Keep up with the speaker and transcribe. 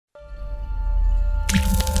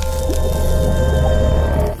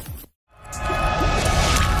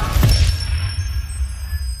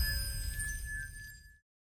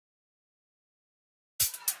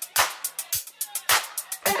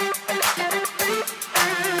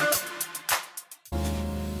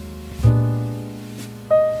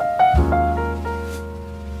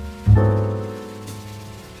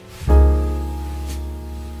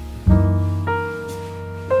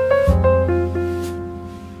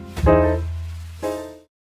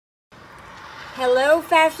Hello,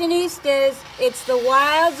 fashionistas. It's the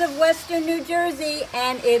wilds of Western New Jersey,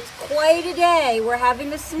 and it's quite a day. We're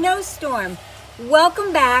having a snowstorm.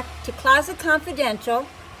 Welcome back to Closet Confidential,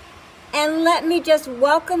 and let me just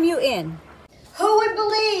welcome you in. Who would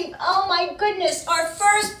believe, oh my goodness, our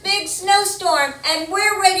first big snowstorm, and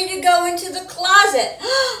we're ready to go into the closet.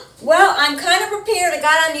 Well, I'm kind of prepared. I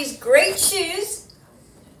got on these great shoes,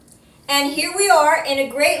 and here we are in a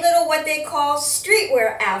great little what they call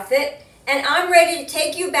streetwear outfit. And I'm ready to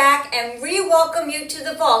take you back and re-welcome you to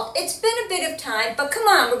the vault. It's been a bit of time, but come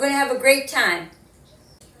on, we're going to have a great time.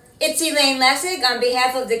 It's Elaine Lessig on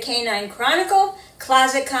behalf of the Canine Chronicle,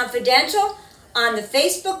 Closet Confidential, on the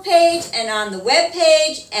Facebook page and on the web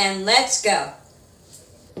page, and let's go.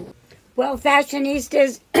 Well,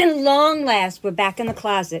 fashionistas, long last, we're back in the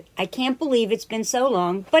closet. I can't believe it's been so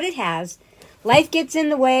long, but it has. Life gets in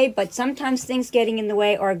the way, but sometimes things getting in the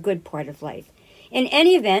way are a good part of life. In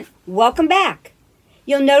any event, welcome back.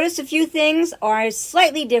 You'll notice a few things are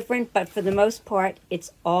slightly different, but for the most part,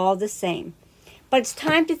 it's all the same. But it's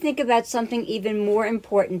time to think about something even more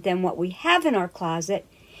important than what we have in our closet.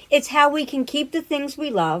 It's how we can keep the things we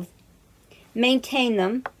love, maintain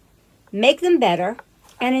them, make them better,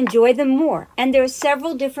 and enjoy them more. And there are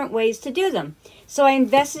several different ways to do them. So I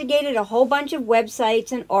investigated a whole bunch of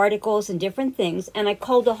websites and articles and different things, and I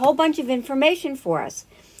culled a whole bunch of information for us.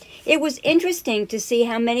 It was interesting to see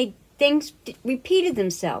how many things repeated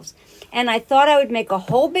themselves, and I thought I would make a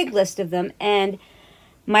whole big list of them, and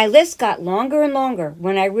my list got longer and longer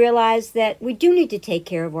when I realized that we do need to take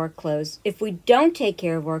care of our clothes. If we don't take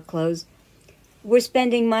care of our clothes, we're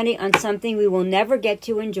spending money on something we will never get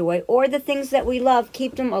to enjoy, or the things that we love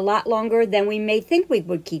keep them a lot longer than we may think we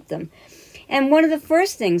would keep them. And one of the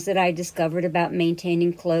first things that I discovered about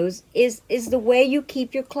maintaining clothes is the way you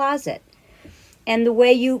keep your closet. And the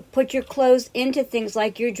way you put your clothes into things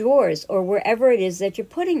like your drawers or wherever it is that you're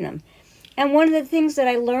putting them. And one of the things that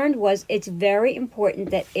I learned was it's very important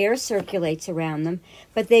that air circulates around them,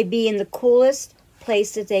 but they be in the coolest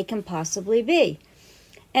place that they can possibly be.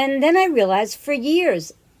 And then I realized for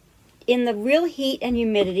years, in the real heat and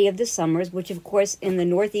humidity of the summers, which of course in the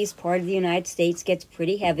northeast part of the United States gets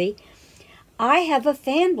pretty heavy, I have a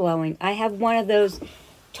fan blowing. I have one of those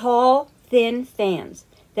tall, thin fans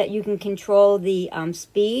that you can control the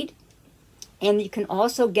speed, and you can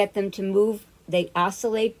also get them to move. They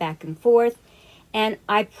oscillate back and forth, and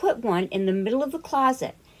I put one in the middle of the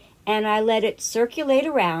closet, and I let it circulate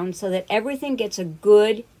around so that everything gets a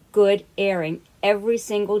good airing every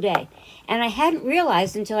single day. And I hadn't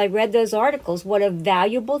realized until I read those articles what a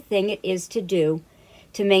valuable thing it is to do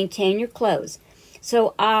to maintain your clothes.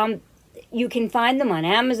 So you can find them on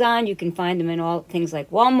Amazon. You can find them in all things like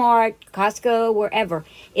Walmart, Costco, wherever.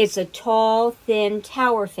 It's a tall, thin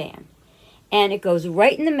tower fan. And it goes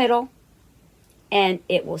right in the middle. And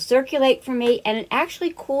it will circulate for me. And it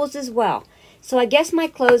actually cools as well. So I guess my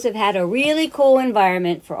clothes have had a really cool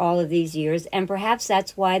environment for all of these years. And perhaps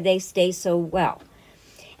that's why they stay so well.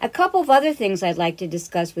 A couple of other things I'd like to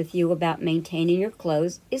discuss with you about maintaining your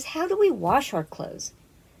clothes is how do we wash our clothes?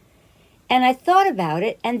 And I thought about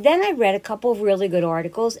it, and then I read a couple of really good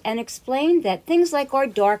articles and explained that things like our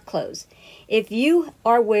dark clothes. If you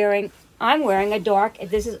are I'm wearing a dark,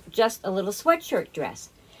 this is just a little sweatshirt dress.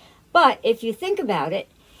 But if you think about it,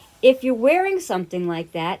 if you're wearing something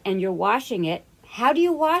like that and you're washing it, how do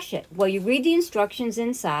you wash it? Well, you read the instructions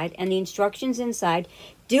inside, and the instructions inside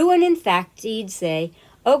do and in fact indeed say,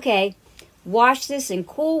 okay, wash this in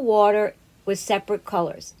cool water with separate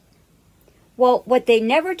colors. Well, what they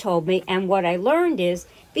never told me and what I learned is,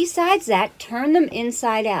 besides that, turn them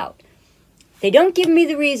inside out. They don't give me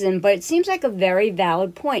the reason, but it seems like a very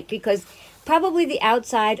valid point because probably the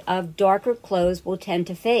outside of darker clothes will tend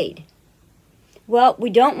to fade. Well,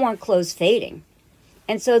 we don't want clothes fading.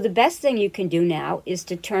 And so the best thing you can do now is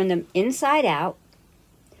to turn them inside out,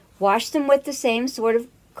 wash them with the same sort of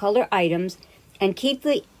color items, and keep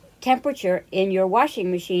the temperature in your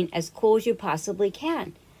washing machine as cool as you possibly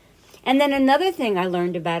can. And then another thing I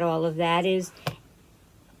learned about all of that is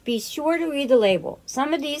be sure to read the label.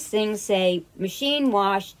 Some of these things say machine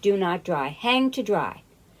wash, do not dry, hang to dry.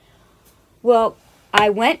 Well, I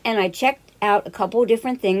went and I checked out a couple of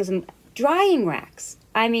different things. Drying racks.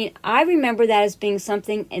 I mean, I remember that as being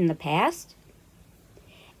something in the past.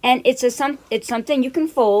 And it's something you can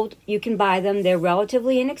fold. You can buy them. They're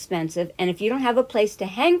relatively inexpensive. And if you don't have a place to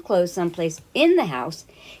hang clothes someplace in the house,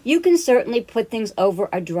 you can certainly put things over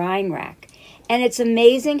a drying rack. And it's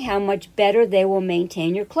amazing how much better they will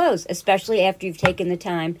maintain your clothes, especially after you've taken the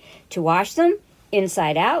time to wash them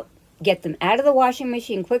inside out, get them out of the washing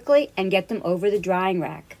machine quickly, and get them over the drying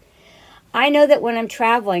rack. I know that when I'm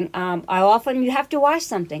traveling, you have to wash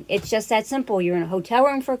something. It's just that simple. You're in a hotel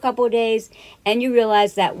room for a couple of days, and you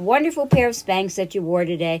realize that wonderful pair of Spanx that you wore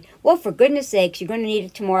today, well, for goodness sakes, you're going to need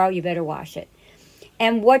it tomorrow. You better wash it.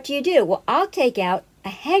 And what do? Well, I'll take out a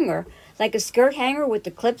hanger, like a skirt hanger with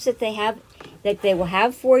the clips that they will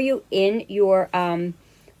have for you in your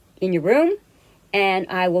room. And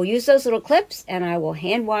I will use those little clips, and I will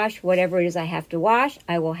hand wash whatever it is I have to wash.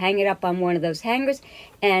 I will hang it up on one of those hangers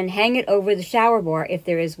and hang it over the shower bar if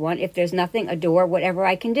there is one. If there's nothing, a door, whatever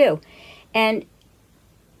I can do. And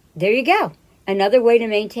there you go. Another way to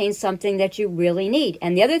maintain something that you really need.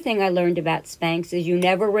 And the other thing I learned about Spanx is you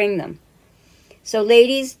never wring them. So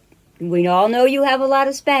ladies, we all know you have a lot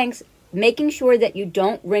of Spanx. Making sure that you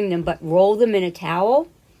don't wring them, but roll them in a towel.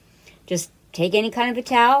 Just take any kind of a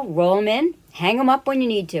towel, roll them in, hang them up when you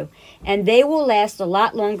need to, and they will last a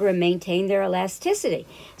lot longer and maintain their elasticity.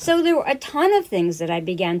 So there were a ton of things that I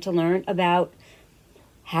began to learn about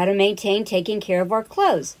how to maintain taking care of our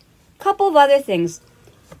clothes. A couple of other things.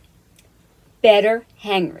 Better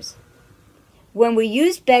hangers. When we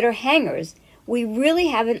use better hangers, we really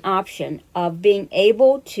have an option of being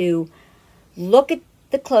able to look at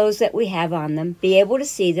the clothes that we have on them, be able to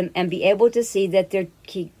see them, and be able to see that they're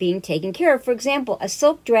being taken care of. For example, a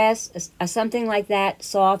silk dress, something like that,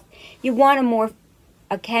 soft, you want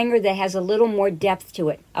a hanger that has a little more depth to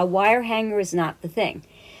it. A wire hanger is not the thing.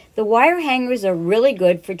 The wire hangers are really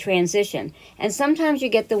good for transition, and sometimes you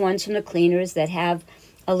get the ones from the cleaners that have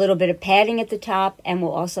a little bit of padding at the top and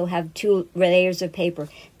will also have 2 layers of paper.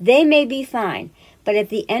 They may be fine, but at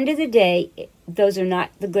the end of the day, those are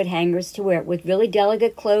not the good hangers to wear. With really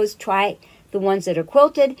delicate clothes, try the ones that are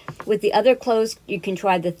quilted. With the other clothes, you can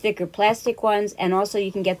try the thicker plastic ones, and also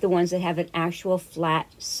you can get the ones that have an actual flat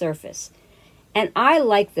surface. And I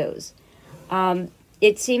like those.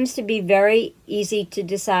 It seems to be very easy to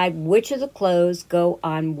decide which of the clothes go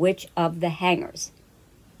on which of the hangers.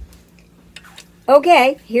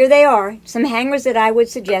 Okay, here they are. Some hangers that I would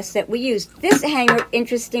suggest that we use. This hanger,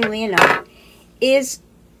 interestingly enough, is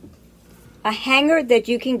a hanger that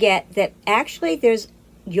you can get that actually there's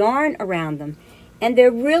yarn around them. And they're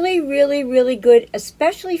really, really, really good,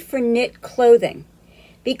 especially for knit clothing,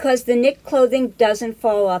 because the knit clothing doesn't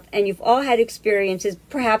fall off. And you've all had experiences,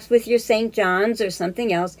 perhaps with your St. John's or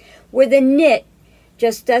something else, where the knit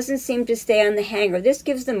just doesn't seem to stay on the hanger. This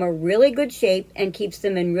gives them a really good shape and keeps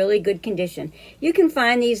them in really good condition. You can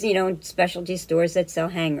find these, in specialty stores that sell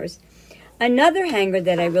hangers. Another hanger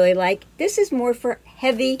that I really like, this is more for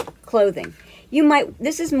heavy clothing.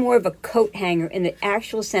 This is more of a coat hanger in the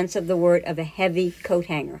actual sense of the word, of a heavy coat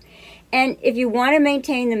hanger. And if you want to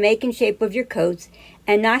maintain the make and shape of your coats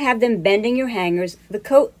and not have them bending your hangers, a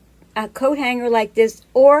coat hanger like this,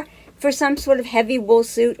 or for some sort of heavy wool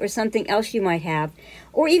suit or something else you might have,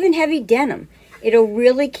 or even heavy denim, it'll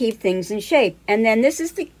really keep things in shape. And then this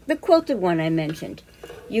is the quilted one I mentioned.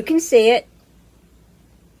 You can see it.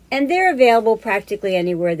 And they're available practically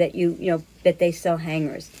anywhere that that they sell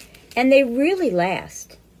hangers. And they really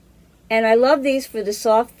last. And I love these for the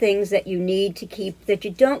soft things that you need to keep, that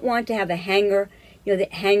you don't want to have a hanger, the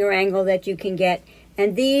hanger angle that you can get.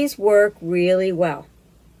 And these work really well.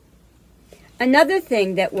 Another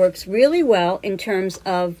thing that works really well in terms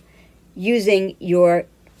of getting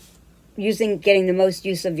the most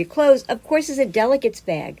use of your clothes, of course, is a delicates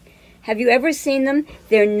bag. Have you ever seen them?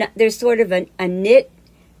 They're sort of a knit,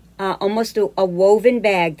 almost a woven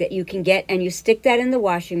bag that you can get, and you stick that in the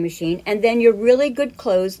washing machine, and then your really good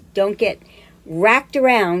clothes don't get racked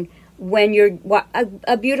around when you're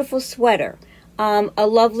a beautiful sweater, a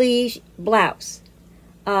lovely blouse,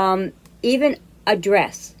 even a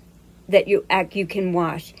dress that you can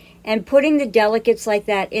wash, and putting the delicates like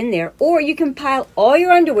that in there, or you can pile all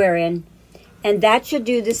your underwear in, and that should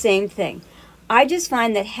do the same thing. I just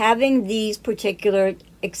find that having these particular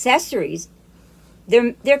accessories,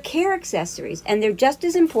 they're care accessories, and they're just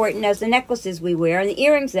as important as the necklaces we wear and the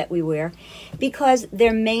earrings that we wear, because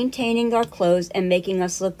they're maintaining our clothes and making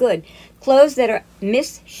us look good. Clothes that are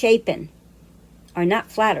misshapen are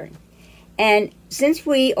not flattering. And since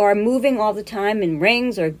we are moving all the time in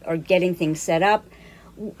rings or getting things set up,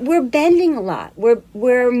 we're bending a lot.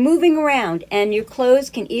 We're moving around, and your clothes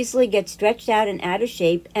can easily get stretched out and out of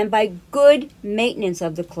shape. And by good maintenance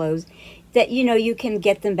of the clothes, that you can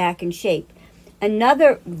get them back in shape.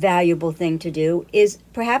 Another valuable thing to do is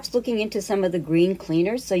perhaps looking into some of the green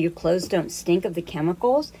cleaners so your clothes don't stink of the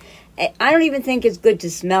chemicals. I don't even think it's good to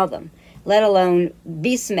smell them, let alone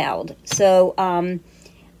be smelled. So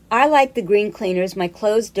I like the green cleaners. My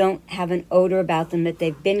clothes don't have an odor about them that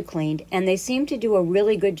they've been cleaned, and they seem to do a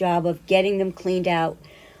really good job of getting them cleaned out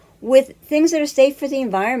with things that are safe for the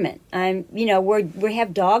environment. You know, we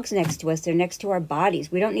have dogs next to us. They're next to our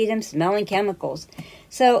bodies. We don't need them smelling chemicals.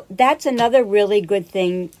 So that's another really good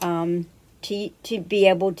thing to be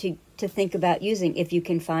able to think about using if you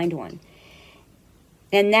can find one.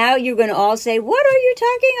 And now you're going to all say, what are you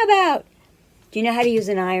talking about? Do you know how to use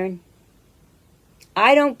an iron?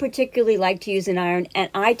 I don't particularly like to use an iron, and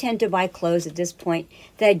I tend to buy clothes at this point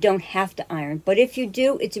that I don't have to iron. But if you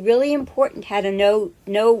do, it's really important how to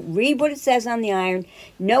read what it says on the iron,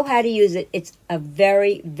 know how to use it. It's a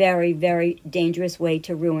very, very, very dangerous way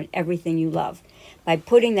to ruin everything you love by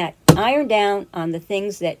putting that iron down on the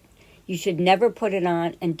things that you should never put it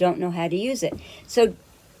on and don't know how to use it. So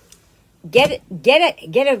get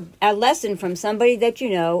a lesson from somebody that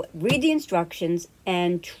you know, read the instructions,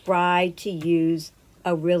 and try to use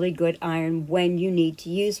a really good iron when you need to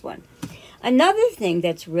use one. Another thing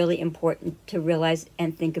that's really important to realize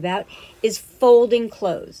and think about is folding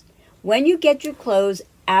clothes. When you get your clothes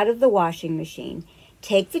out of the washing machine,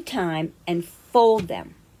 take the time and fold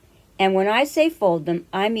them. And when I say fold them,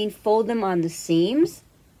 I mean fold them on the seams,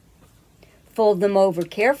 fold them over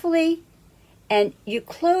carefully, and your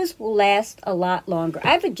clothes will last a lot longer.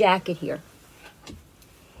 I have a jacket here,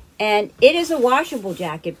 and it is a washable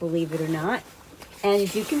jacket, believe it or not. And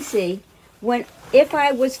as you can see, if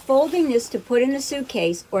I was folding this to put in a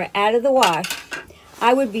suitcase or out of the wash,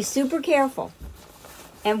 I would be super careful.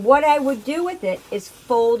 And what I would do with it is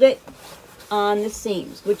fold it on the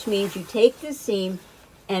seams, which means you take the seam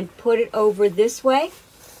and put it over this way,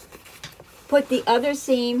 put the other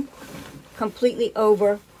seam completely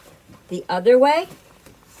over the other way.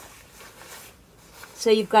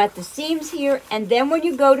 So you've got the seams here, and then when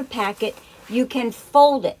you go to pack it, you can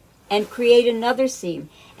fold it and create another seam.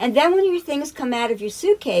 And then when your things come out of your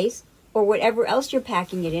suitcase or whatever else you're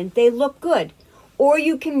packing it in, they look good. Or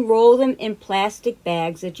you can roll them in plastic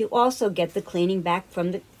bags that you also get the cleaning back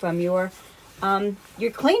from your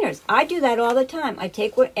cleaners. I do that all the time. I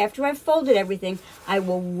take after I've folded everything, I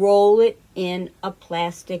will roll it in a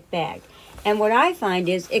plastic bag. And what I find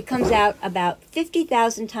is it comes out about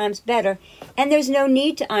 50,000 times better, and there's no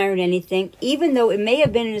need to iron anything, even though it may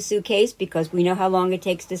have been in a suitcase, because we know how long it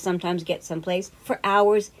takes to sometimes get someplace, for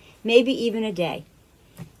hours, maybe even a day.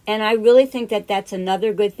 And I really think that that's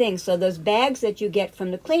another good thing. So those bags that you get from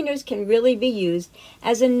the cleaners can really be used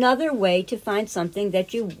as another way to find something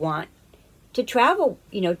that you want to travel,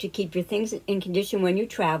 you know, to keep your things in condition when you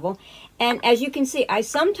travel. And as you can see, I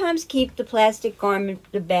sometimes keep the plastic garment,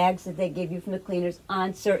 the bags that they give you from the cleaners,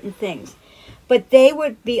 on certain things. But they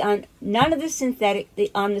would be on none of the synthetic,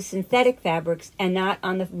 on the synthetic fabrics, and not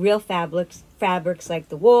on the real fabrics like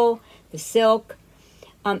the wool, the silk.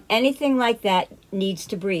 Anything like that needs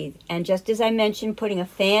to breathe. And just as I mentioned, putting a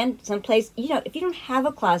fan someplace, you know, if you don't have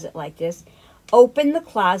a closet like this, open the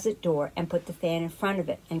closet door and put the fan in front of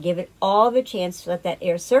it and give it all the chance to let that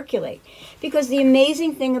air circulate. Because the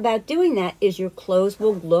amazing thing about doing that is your clothes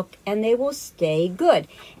will look and they will stay good.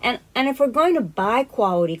 And if we're going to buy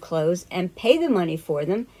quality clothes and pay the money for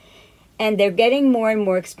them, and they're getting more and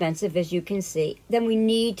more expensive, as you can see, then we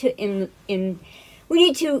need to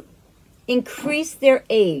increase their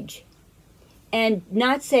age. And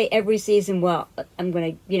not say every season, well, I'm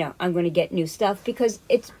going to get new stuff, because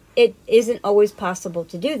it isn't always possible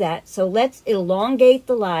to do that. So let's elongate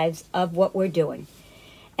the lives of what we're doing.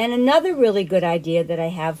 And another really good idea that I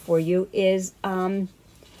have for you is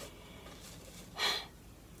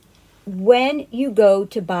when you go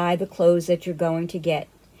to buy the clothes that you're going to get,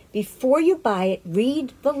 before you buy it,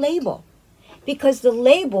 read the label. Because the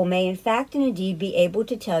label may in fact and indeed be able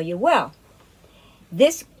to tell you, well,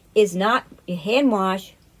 this is not hand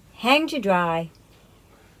wash, hang to dry,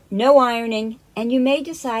 no ironing, and you may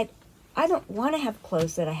decide, I don't want to have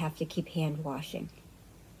clothes that I have to keep hand washing.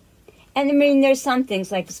 And I mean, there's some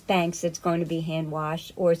things like Spanx that's going to be hand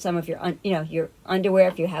washed, or some of your, your underwear,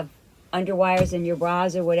 if you have underwires in your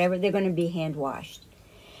bras or whatever, they're going to be hand washed.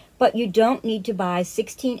 But you don't need to buy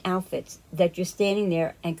 16 outfits that you're standing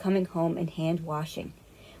there and coming home and hand washing,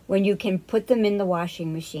 when you can put them in the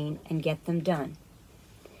washing machine and get them done.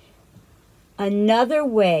 Another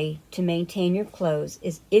way to maintain your clothes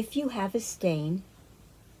is if you have a stain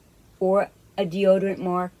or a deodorant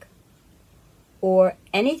mark or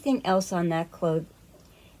anything else on that cloth,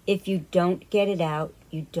 if you don't get it out,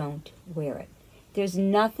 you don't wear it. There's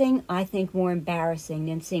nothing, I think, more embarrassing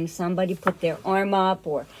than seeing somebody put their arm up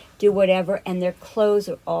or do whatever and their clothes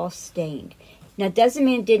are all stained. Now, it doesn't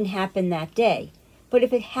mean it didn't happen that day, but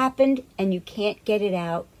if it happened and you can't get it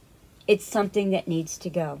out, it's something that needs to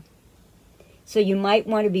go. So you might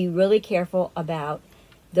want to be really careful about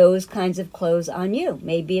those kinds of clothes on you.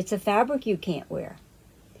 Maybe it's a fabric you can't wear.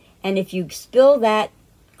 And if you spill that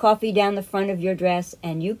coffee down the front of your dress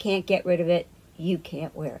and you can't get rid of it, you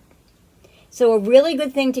can't wear it. So a really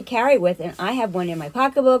good thing to carry with, and I have one in my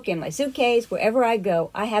pocketbook, in my suitcase, wherever I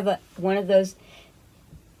go, I have one of those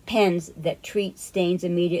pens that treat stains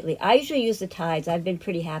immediately. I usually use the Tides. I've been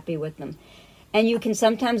pretty happy with them. And you can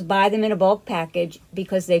sometimes buy them in a bulk package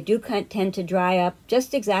because they do tend to dry up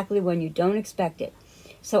just exactly when you don't expect it.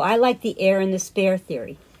 So I like the air and the spare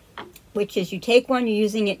theory, which is you take one, you're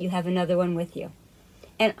using it, you have another one with you.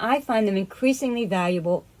 And I find them increasingly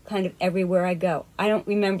valuable kind of everywhere I go. I don't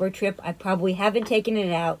remember a trip I probably haven't taken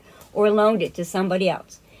it out or loaned it to somebody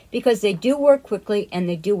else, because they do work quickly and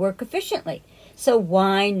they do work efficiently. So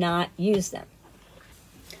why not use them?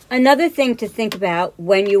 Another thing to think about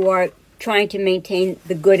when you are trying to maintain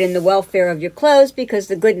the good and the welfare of your clothes, because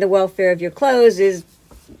the good and the welfare of your clothes is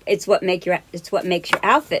it's what makes your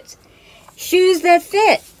outfits. Shoes that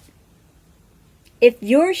fit. If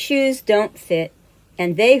your shoes don't fit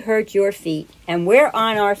and they hurt your feet, and we're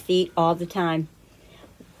on our feet all the time,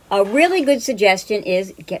 a really good suggestion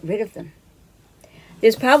is get rid of them.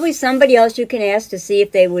 There's probably somebody else you can ask to see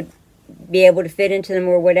if they would be able to fit into them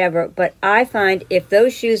or whatever, but I find if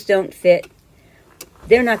those shoes don't fit,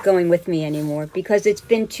 they're not going with me anymore because it's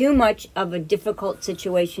been too much of a difficult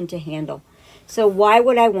situation to handle. So why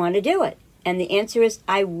would I want to do it? And the answer is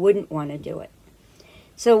I wouldn't want to do it.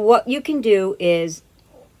 So what you can do is,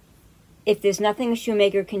 if there's nothing a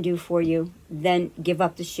shoemaker can do for you, then give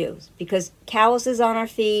up the shoes. Because calluses on our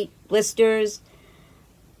feet, blisters,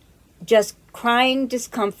 just crying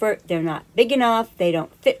discomfort, they're not big enough, they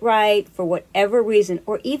don't fit right for whatever reason,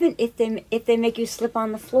 or even if they make you slip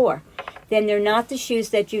on the floor, then they're not the shoes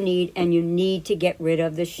that you need, and you need to get rid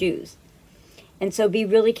of the shoes. And so be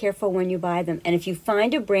really careful when you buy them. And if you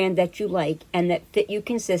find a brand that you like and that fit you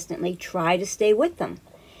consistently, try to stay with them.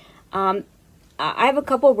 I have a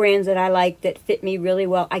couple brands that I like that fit me really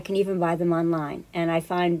well. I can even buy them online. And I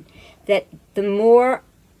find that the more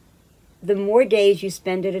days you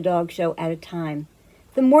spend at a dog show at a time,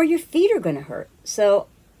 the more your feet are going to hurt. So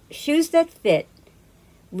shoes that fit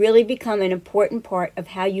really become an important part of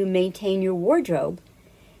how you maintain your wardrobe,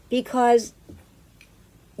 because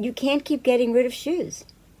you can't keep getting rid of shoes.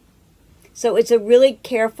 So it's a really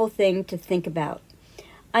careful thing to think about.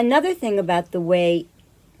 Another thing about the way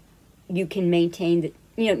you can maintain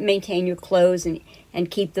your clothes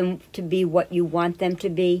and keep them to be what you want them to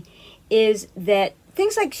be is that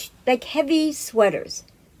things like heavy sweaters.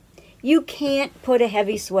 You can't put a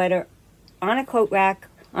heavy sweater on a coat rack,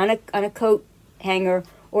 on a coat hanger,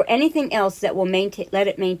 or anything else that will let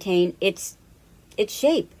it maintain its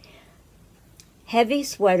shape. Heavy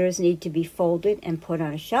sweaters need to be folded and put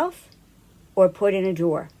on a shelf or put in a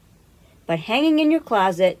drawer. But hanging in your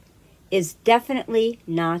closet is definitely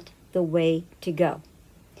not the way to go.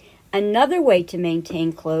 Another way to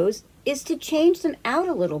maintain clothes is to change them out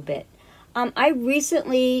a little bit. I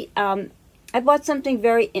recently, I bought something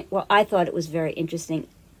I thought it was very interesting.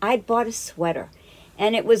 I bought a sweater,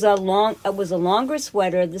 and it was a longer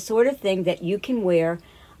sweater, the sort of thing that you can wear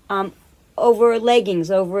over leggings,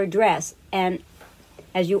 over a dress. And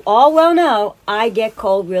as you all well know, I get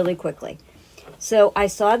cold really quickly. So I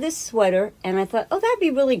saw this sweater, and I thought, oh, that'd be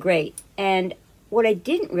really great. And what I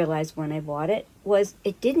didn't realize when I bought it was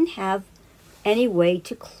it didn't have any way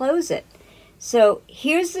to close it. So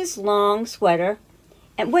here's this long sweater,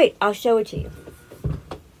 and wait, I'll show it to you.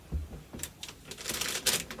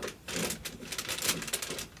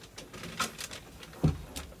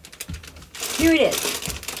 Here it is.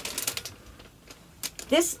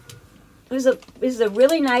 This is a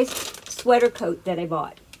really nice sweater coat that I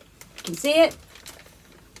bought. You can see it.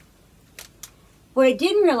 What I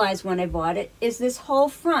didn't realize when I bought it is this whole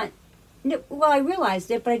front. Well, I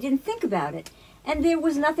realized it, but I didn't think about it. And there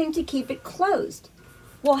was nothing to keep it closed.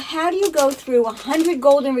 Well, how do you go through 100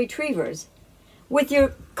 golden retrievers with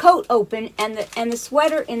your coat open and the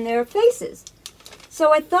sweater in their faces?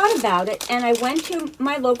 So I thought about it, and I went to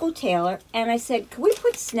my local tailor, and I said, can we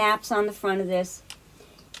put snaps on the front of this?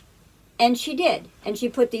 And she did. And she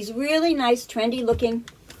put these really nice, trendy-looking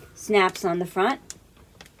snaps on the front.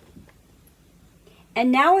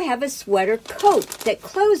 And now I have a sweater coat that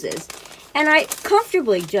closes. And I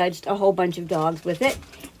comfortably judged a whole bunch of dogs with it.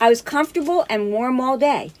 I was comfortable and warm all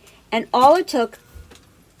day. And all it took,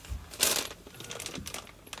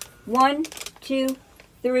 1, 2,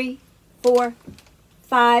 3, 4,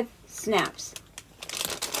 5 snaps.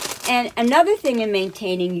 And another thing in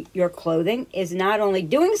maintaining your clothing is not only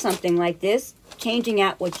doing something like this, changing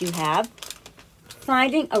out what you have,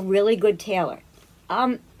 finding a really good tailor.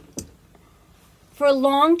 For a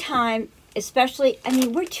long time, especially, I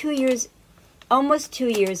mean, we're 2 years almost 2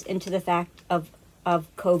 years into the fact of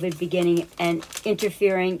COVID beginning and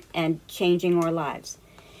interfering and changing our lives.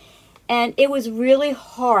 And it was really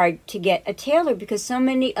hard to get a tailor because so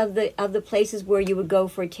many of the places where you would go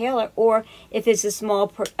for a tailor, or if it's a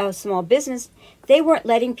small business, they weren't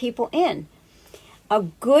letting people in. A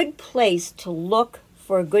good place to look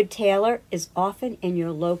for a good tailor is often in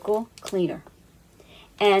your local cleaner.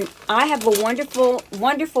 And I have a wonderful,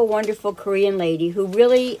 wonderful, wonderful Korean lady who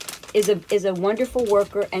really is a wonderful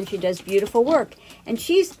worker, and she does beautiful work. And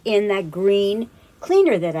she's in that green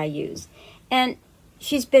cleaner that I use. And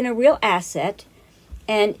she's been a real asset.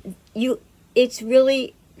 And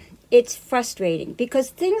it's frustrating because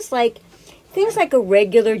things like a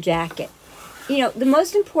regular jacket, the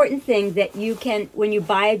most important thing that you can, when you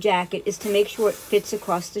buy a jacket, is to make sure it fits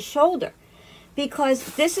across the shoulder.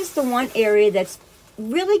 Because this is the one area that's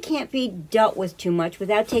really can't be dealt with too much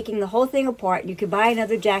without taking the whole thing apart. You could buy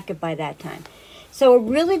another jacket by that time. So a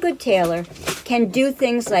really good tailor can do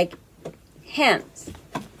things like hems,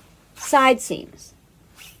 side seams,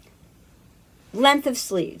 length of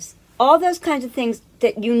sleeves, all those kinds of things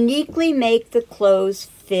that uniquely make the clothes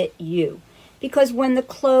fit you. Because when the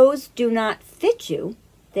clothes do not fit you,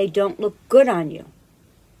 they don't look good on you.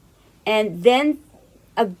 And then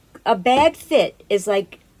a bad fit is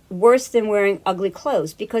like worse than wearing ugly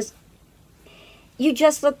clothes, because you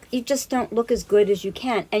just don't look as good as you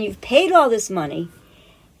can. And you've paid all this money,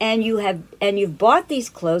 and you've bought these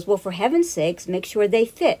clothes. Well, for heaven's sakes, make sure they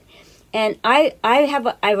fit. And I have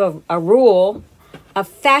a rule, a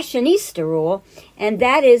fashionista rule, and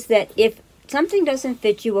that is that if something doesn't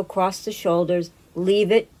fit you across the shoulders,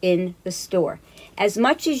 leave it in the store. As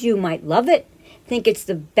much as you might love it, think it's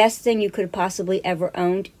the best thing you could have possibly ever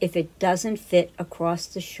owned, if it doesn't fit across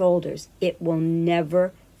the shoulders, it will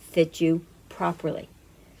never fit you properly.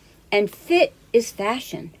 And fit is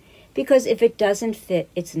fashion, because if it doesn't fit,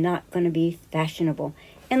 it's not going to be fashionable.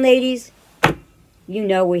 And ladies,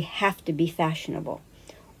 we have to be fashionable.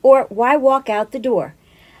 Or why walk out the door?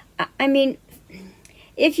 I mean,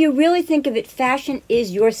 if you really think of it, fashion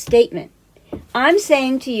is your statement. I'm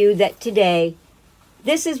saying to you that today,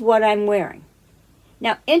 this is what I'm wearing.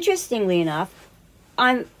 Now, interestingly enough,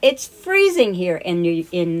 it's freezing here in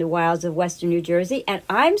the wilds of Western New Jersey, and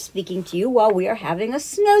I'm speaking to you while we are having a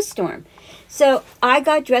snowstorm. So I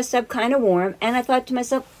got dressed up kind of warm, and I thought to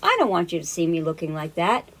myself, I don't want you to see me looking like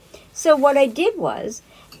that. So what I did was,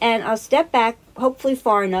 and I'll step back, hopefully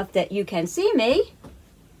far enough that you can see me,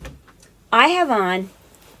 I have on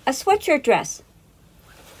a sweatshirt dress.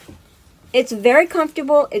 It's very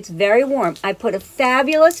comfortable. It's very warm. I put a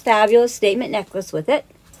fabulous, fabulous statement necklace with it.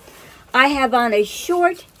 I have on a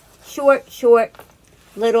short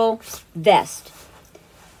little vest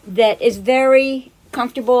that is very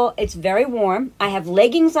comfortable. It's very warm. I have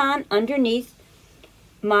leggings on underneath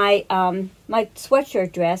my my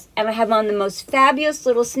sweatshirt dress, and I have on the most fabulous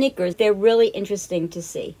little sneakers. They're really interesting to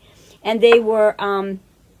see. And they were,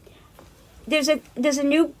 there's a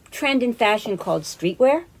new trend in fashion called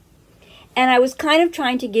streetwear. And I was kind of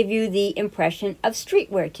trying to give you the impression of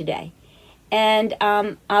streetwear today. And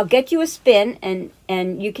I'll get you a spin,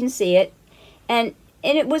 and you can see it. And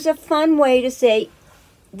it was a fun way to say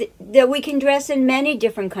that we can dress in many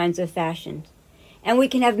different kinds of fashions. And we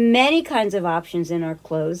can have many kinds of options in our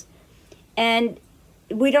clothes. And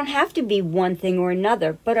we don't have to be one thing or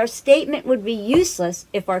another. But our statement would be useless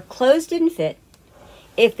if our clothes didn't fit,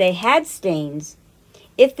 if they had stains,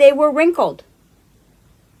 if they were wrinkled,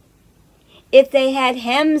 if they had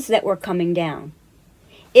hems that were coming down,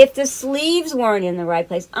 if the sleeves weren't in the right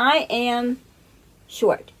place. I am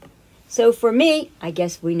short. So for me, I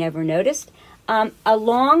guess we never noticed, a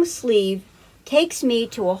long sleeve takes me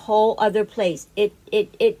to a whole other place. It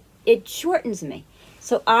shortens me.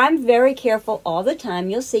 So I'm very careful all the time.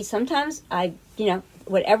 You'll see sometimes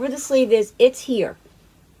whatever the sleeve is, it's here.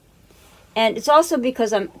 And it's also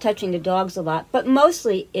because I'm touching the dogs a lot, but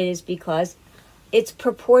mostly it is because it's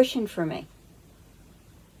proportion for me.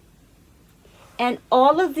 And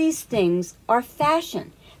all of these things are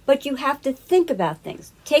fashion, but you have to think about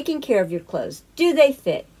things. Taking care of your clothes. Do they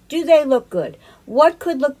fit? Do they look good? What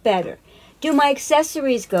could look better? Do my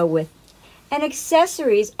accessories go with? And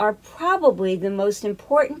accessories are probably the most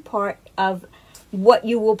important part of what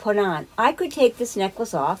you will put on. I could take this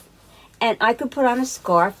necklace off, and I could put on a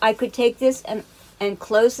scarf. I could take this and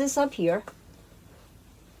close this up here.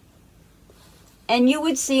 And you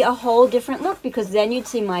would see a whole different look, because then you'd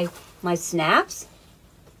see my snaps,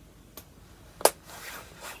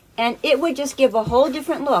 and it would just give a whole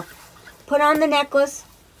different look. Put on the necklace,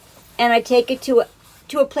 and I take it to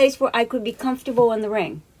a place where I could be comfortable in the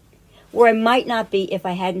ring. where I might not be if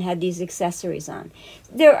I hadn't had these accessories on.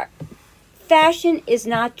 Fashion is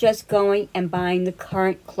not just going and buying the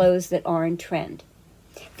current clothes that are in trend.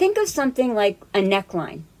 Think of something like a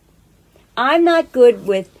neckline. I'm not good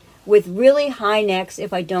with really high necks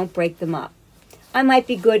if I don't break them up. I might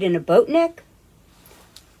be good in a boat neck.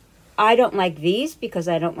 I don't like these because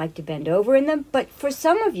I don't like to bend over in them, but for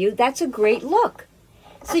some of you, that's a great look.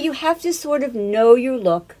 So you have to sort of know your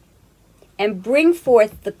look and bring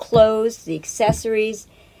forth the clothes, the accessories,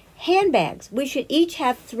 handbags. We should each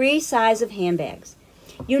have 3 sizes of handbags.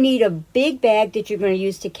 You need a big bag that you're going to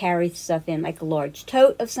use to carry stuff in, like a large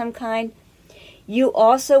tote of some kind. You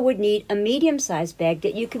also would need a medium-sized bag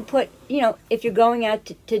that you can put, if you're going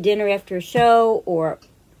out to dinner after a show or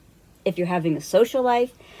if you're having a social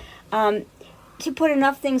life, to put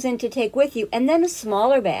enough things in to take with you. And then a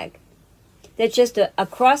smaller bag that's just a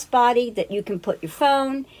crossbody that you can put your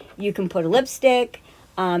phone, you can put a lipstick,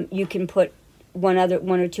 you can put one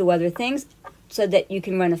or two other things so that you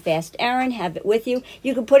can run a fast errand, have it with you.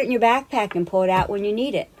 You can put it in your backpack and pull it out when you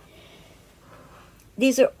need it.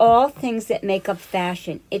 These are all things that make up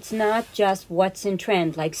fashion. It's not just what's in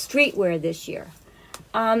trend, like streetwear this year.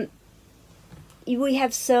 We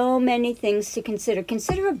have so many things to consider.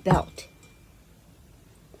 Consider a belt.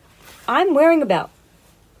 I'm wearing a belt.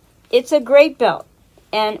 It's a great belt.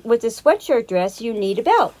 And with a sweatshirt dress, you need a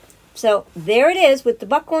belt. So there it is with the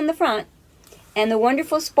buckle in the front and the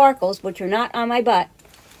wonderful sparkles, which are not on my butt,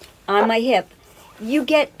 on my hip. You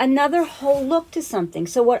get another whole look to something.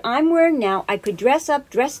 So what I'm wearing now, I could dress up,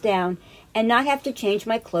 dress down, and not have to change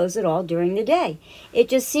my clothes at all during the day. It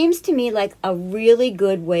just seems to me like a really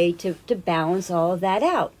good way to balance all of that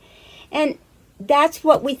out. And that's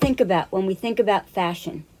what we think about when we think about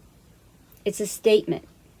fashion. It's a statement.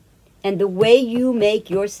 And the way you make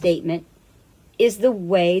your statement is the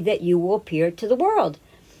way that you will appear to the world.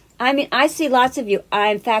 I mean, I see lots of you.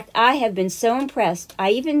 In fact, I have been so impressed.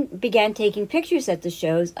 I even began taking pictures at the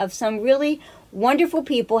shows of some really wonderful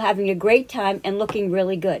people having a great time and looking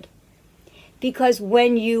really good. Because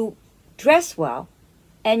when you dress well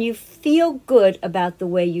and you feel good about the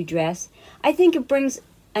way you dress, I think it brings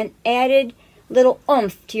an added little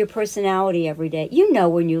oomph to your personality every day. You know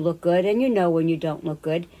when you look good and you know when you don't look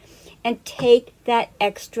good. And take that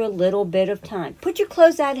extra little bit of time. Put your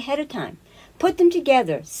clothes out ahead of time. Put them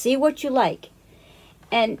together. See what you like.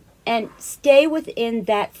 And stay within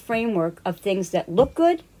that framework of things that look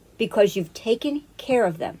good because you've taken care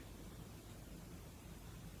of them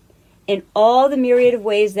in all the myriad of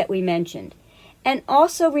ways that we mentioned. And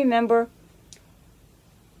also remember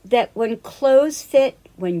that when clothes fit,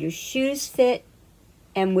 when your shoes fit,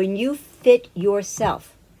 and when you fit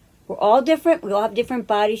yourself, we're all different, we all have different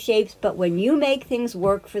body shapes, but when you make things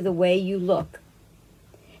work for the way you look,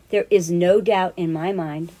 there is no doubt in my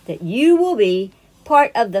mind that you will be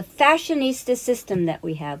part of the fashionista system that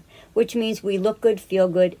we have, which means we look good, feel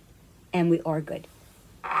good, and we are good.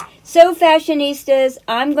 So fashionistas,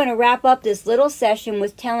 I'm going to wrap up this little session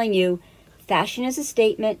with telling you, fashion is a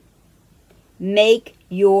statement. Make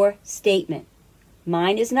your statement.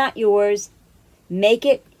 Mine is not yours. Make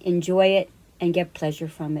it, enjoy it, and get pleasure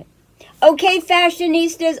from it. Okay,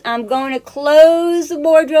 fashionistas, I'm going to close the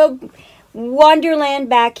wardrobe wonderland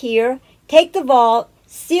back here, take the vault,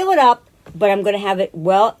 seal it up, but I'm going to have it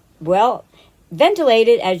well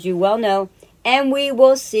ventilated, as you well know, and we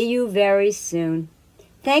will see you very soon.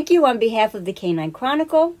 Thank you on behalf of the Canine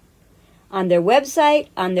Chronicle, on their website,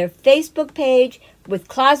 on their Facebook page, with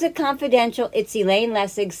Closet Confidential. It's Elaine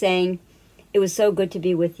Lessig saying, it was so good to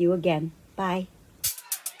be with you again. Bye.